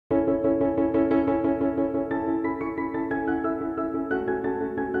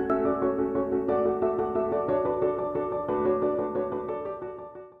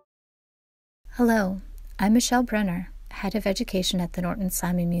Hello, I'm Michelle Brenner, Head of Education at the Norton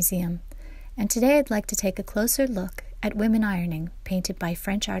Simon Museum, and today I'd like to take a closer look at women ironing painted by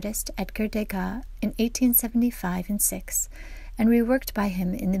French artist Edgar Degas in 1875 and 6 and reworked by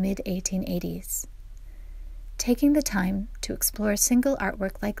him in the mid-1880s. Taking the time to explore a single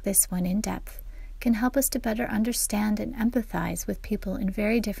artwork like this one in depth can help us to better understand and empathize with people in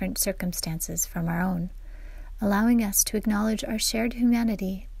very different circumstances from our own, allowing us to acknowledge our shared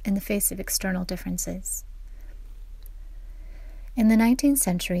humanity in the face of external differences. In the 19th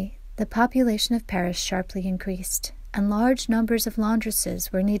century, the population of Paris sharply increased, and large numbers of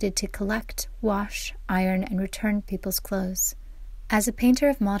laundresses were needed to collect, wash, iron, and return people's clothes. As a painter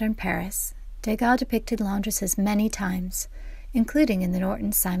of modern Paris, Degas depicted laundresses many times, including in the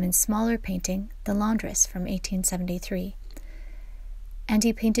Norton Simon's smaller painting, The Laundress from 1873. And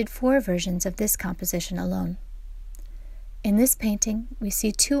he painted 4 versions of this composition alone. In this painting, we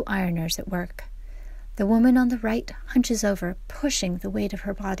see 2 ironers at work. The woman on the right hunches over, pushing the weight of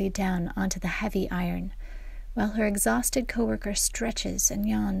her body down onto the heavy iron, while her exhausted co-worker stretches and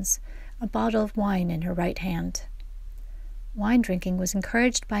yawns, a bottle of wine in her right hand. Wine drinking was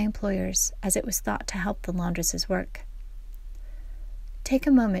encouraged by employers, as it was thought to help the laundress's work. Take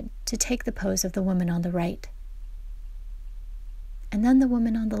a moment to take the pose of the woman on the right, and then the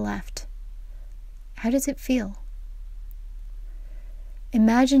woman on the left. How does it feel?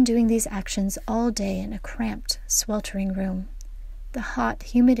 Imagine doing these actions all day in a cramped, sweltering room. The hot,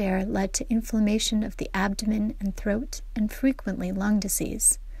 humid air led to inflammation of the abdomen and throat, and frequently lung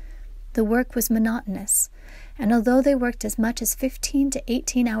disease. The work was monotonous, and although they worked as much as 15 to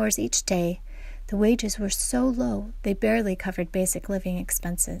 18 hours each day, the wages were so low they barely covered basic living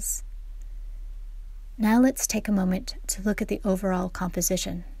expenses. Now let's take a moment to look at the overall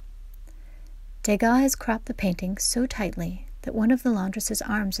composition. Degas has cropped the painting so tightly that one of the laundress's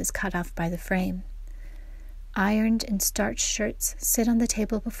arms is cut off by the frame. Ironed and starched shirts sit on the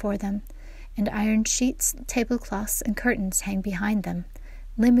table before them, and ironed sheets, tablecloths, and curtains hang behind them,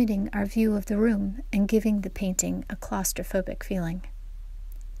 limiting our view of the room and giving the painting a claustrophobic feeling.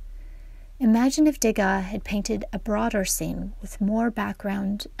 Imagine if Degas had painted a broader scene with more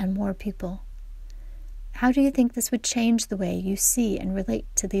background and more people. How do you think this would change the way you see and relate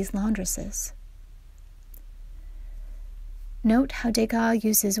to these laundresses? Note how Degas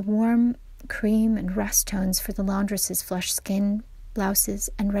uses warm cream and rust tones for the laundress's flushed skin, blouses,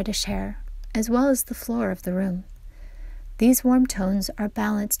 and reddish hair, as well as the floor of the room. These warm tones are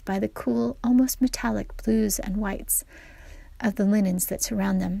balanced by the cool, almost metallic blues and whites of the linens that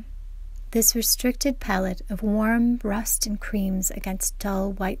surround them. This restricted palette of warm rust and creams against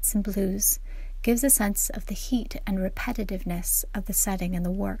dull whites and blues gives a sense of the heat and repetitiveness of the setting and the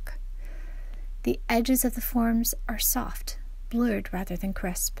work. The edges of the forms are soft, blurred rather than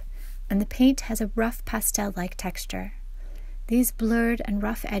crisp, and the paint has a rough pastel-like texture. These blurred and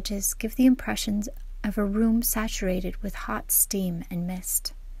rough edges give the impressions of a room saturated with hot steam and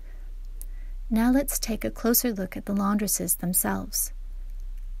mist. Now let's take a closer look at the laundresses themselves.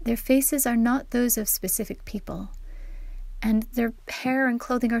 Their faces are not those of specific people, and their hair and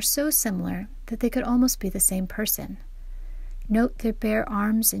clothing are so similar that they could almost be the same person. Note their bare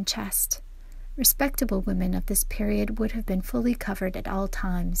arms and chest. Respectable women of this period would have been fully covered at all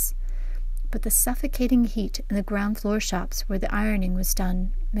times, but the suffocating heat in the ground floor shops where the ironing was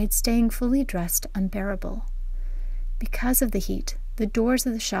done made staying fully dressed unbearable. Because of the heat, the doors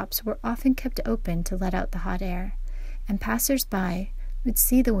of the shops were often kept open to let out the hot air, and passers-by would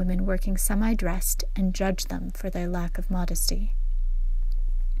see the women working semi-dressed and judge them for their lack of modesty.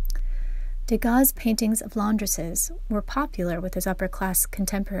 Degas' paintings of laundresses were popular with his upper-class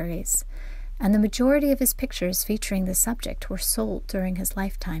contemporaries, and the majority of his pictures featuring the subject were sold during his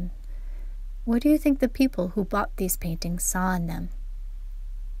lifetime. What do you think the people who bought these paintings saw in them?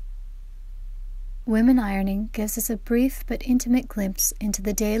 Women ironing gives us a brief but intimate glimpse into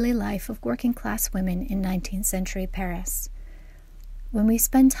the daily life of working-class women in 19th century Paris. When we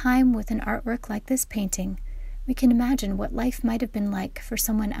spend time with an artwork like this painting, we can imagine what life might have been like for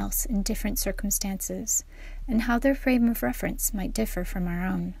someone else in different circumstances, and how their frame of reference might differ from our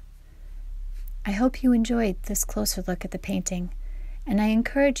own. I hope you enjoyed this closer look at the painting, and I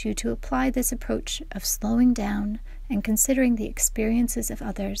encourage you to apply this approach of slowing down and considering the experiences of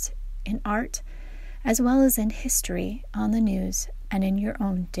others in art, as well as in history, on the news, and in your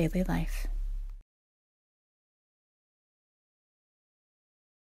own daily life.